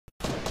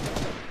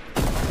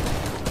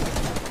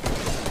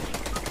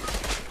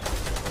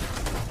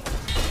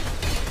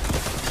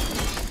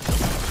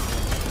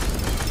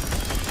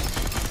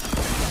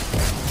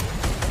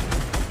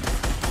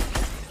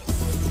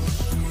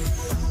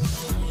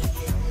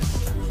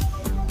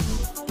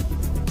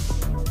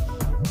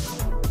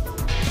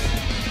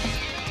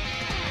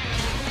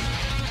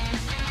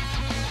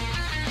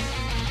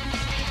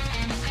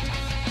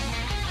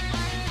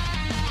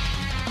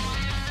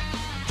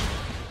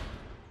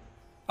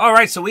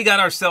Alright, so we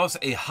got ourselves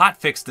a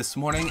hotfix this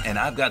morning, and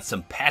I've got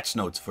some patch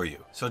notes for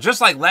you. So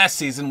just like last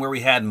season where we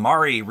had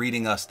Mari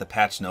reading us the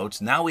patch notes,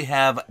 now we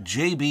have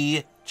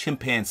JB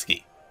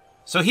Chimpanski.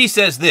 So he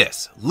says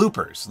this: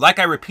 Loopers, like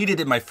I repeated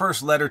in my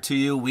first letter to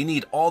you, we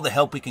need all the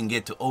help we can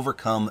get to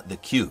overcome the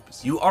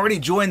cubes. You already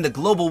joined the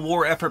global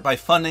war effort by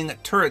funding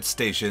turret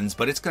stations,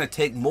 but it's going to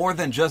take more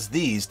than just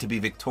these to be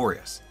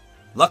victorious.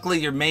 Luckily,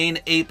 your main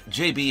ape,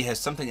 JB, has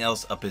something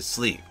else up his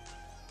sleeve.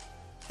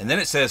 And then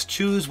it says,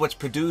 choose what's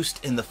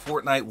produced in the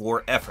Fortnite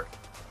war effort.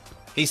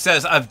 He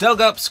says, I've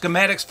dug up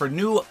schematics for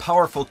new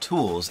powerful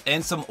tools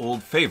and some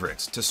old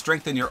favorites to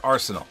strengthen your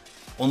arsenal.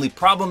 Only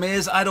problem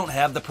is I don't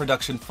have the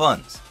production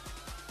funds.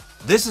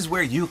 This is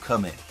where you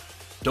come in.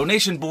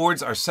 Donation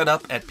boards are set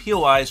up at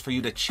POIs for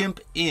you to chimp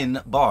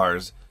in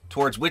bars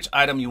towards which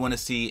item you want to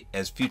see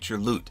as future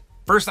loot.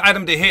 First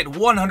item to hit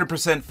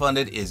 100%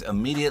 funded is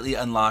immediately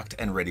unlocked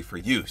and ready for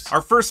use.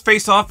 Our first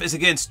face-off is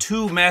against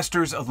two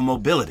masters of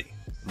mobility.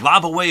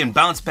 Lob away and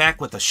bounce back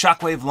with the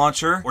shockwave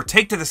launcher, or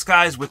take to the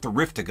skies with the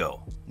rift to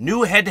go.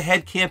 New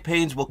head-to-head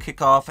campaigns will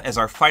kick off as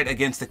our fight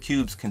against the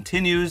cubes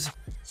continues,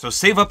 so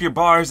save up your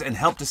bars and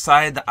help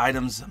decide the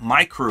items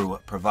my crew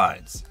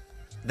provides.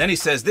 Then he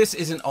says, this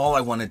isn't all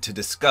I wanted to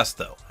discuss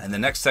though, and the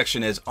next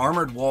section is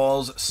armored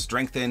walls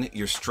strengthen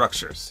your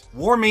structures.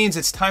 War means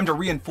it's time to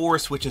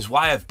reinforce, which is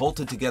why I've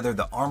bolted together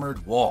the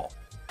armored wall.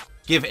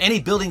 Give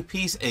any building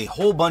piece a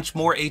whole bunch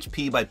more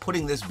HP by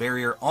putting this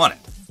barrier on it.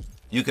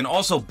 You can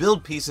also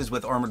build pieces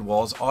with armored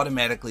walls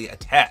automatically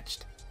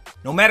attached.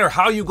 No matter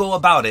how you go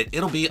about it,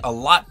 it'll be a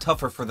lot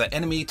tougher for the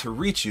enemy to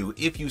reach you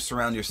if you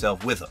surround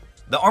yourself with them.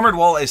 The armored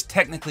wall is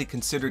technically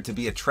considered to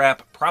be a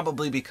trap,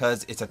 probably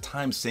because it's a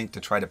time sink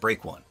to try to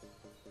break one.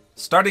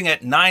 Starting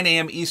at 9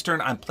 AM Eastern,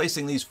 I'm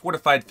placing these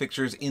fortified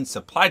fixtures in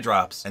supply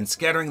drops and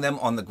scattering them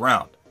on the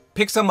ground.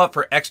 Pick some up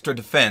for extra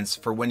defense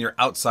for when you're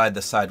outside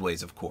the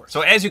sideways, of course.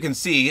 So as you can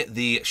see,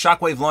 the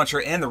shockwave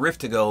launcher and the rift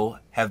to go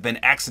have been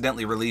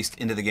accidentally released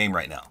into the game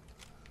right now.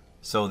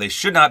 So they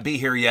should not be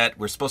here yet.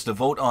 We're supposed to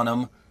vote on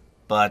them,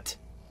 but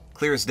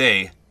clear as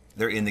day,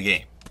 they're in the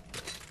game.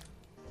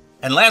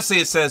 And lastly,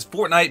 it says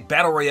Fortnite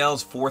Battle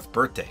Royale's 4th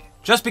birthday.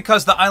 Just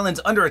because the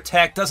island's under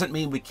attack doesn't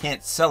mean we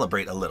can't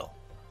celebrate a little.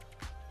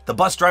 The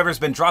bus driver's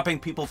been dropping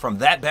people from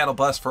that battle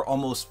bus for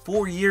almost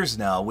 4 years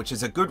now, which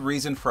is a good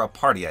reason for a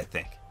party, I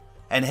think.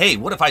 And hey,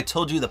 what if I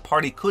told you the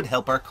party could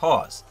help our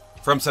cause?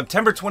 From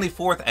September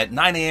 24th at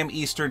 9 AM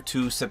Eastern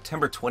to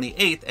September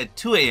 28th at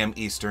 2 AM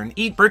Eastern,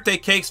 eat birthday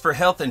cakes for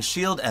health and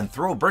shield and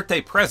throw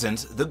birthday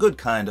presents, the good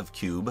kind of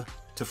cube,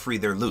 to free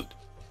their loot.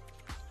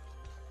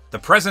 The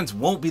presents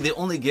won't be the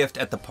only gift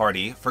at the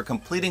party. For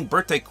completing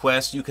birthday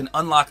quests, you can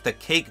unlock the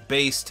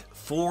cake-based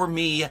For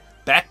Me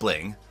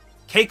backbling,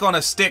 cake on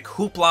a stick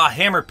hoopla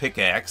hammer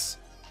pickaxe,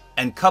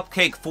 and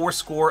cupcake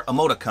 4-score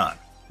emoticon.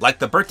 Like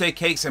the birthday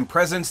cakes and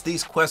presents,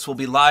 these quests will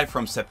be live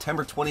from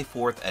September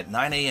 24th at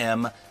 9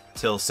 AM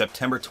till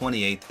September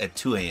 28th at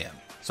 2 AM.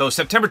 So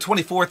September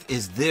 24th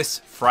is this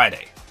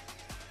Friday.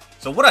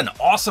 So what an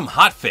awesome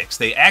hotfix.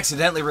 They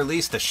accidentally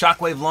released the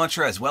shockwave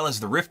launcher as well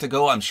as the rift to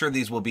go. I'm sure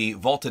these will be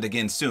vaulted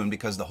again soon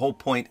because the whole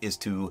point is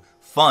to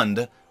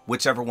fund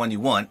whichever one you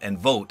want and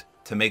vote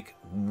to make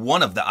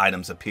one of the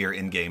items appear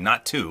in-game,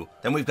 not two.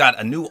 Then we've got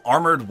a new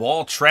armored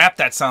wall trap.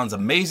 That sounds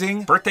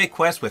amazing. Birthday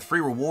quest with free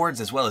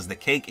rewards as well as the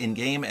cake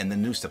in-game and the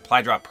new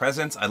supply drop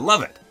presents. I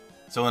love it.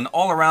 So an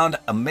all-around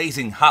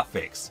amazing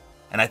hotfix.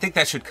 And I think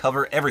that should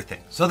cover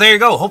everything. So there you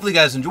go. Hopefully you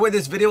guys enjoyed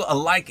this video. A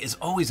like is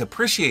always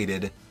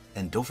appreciated.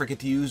 And don't forget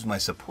to use my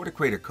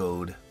Support-A-Creator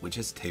code, which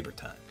is Tabor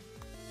time.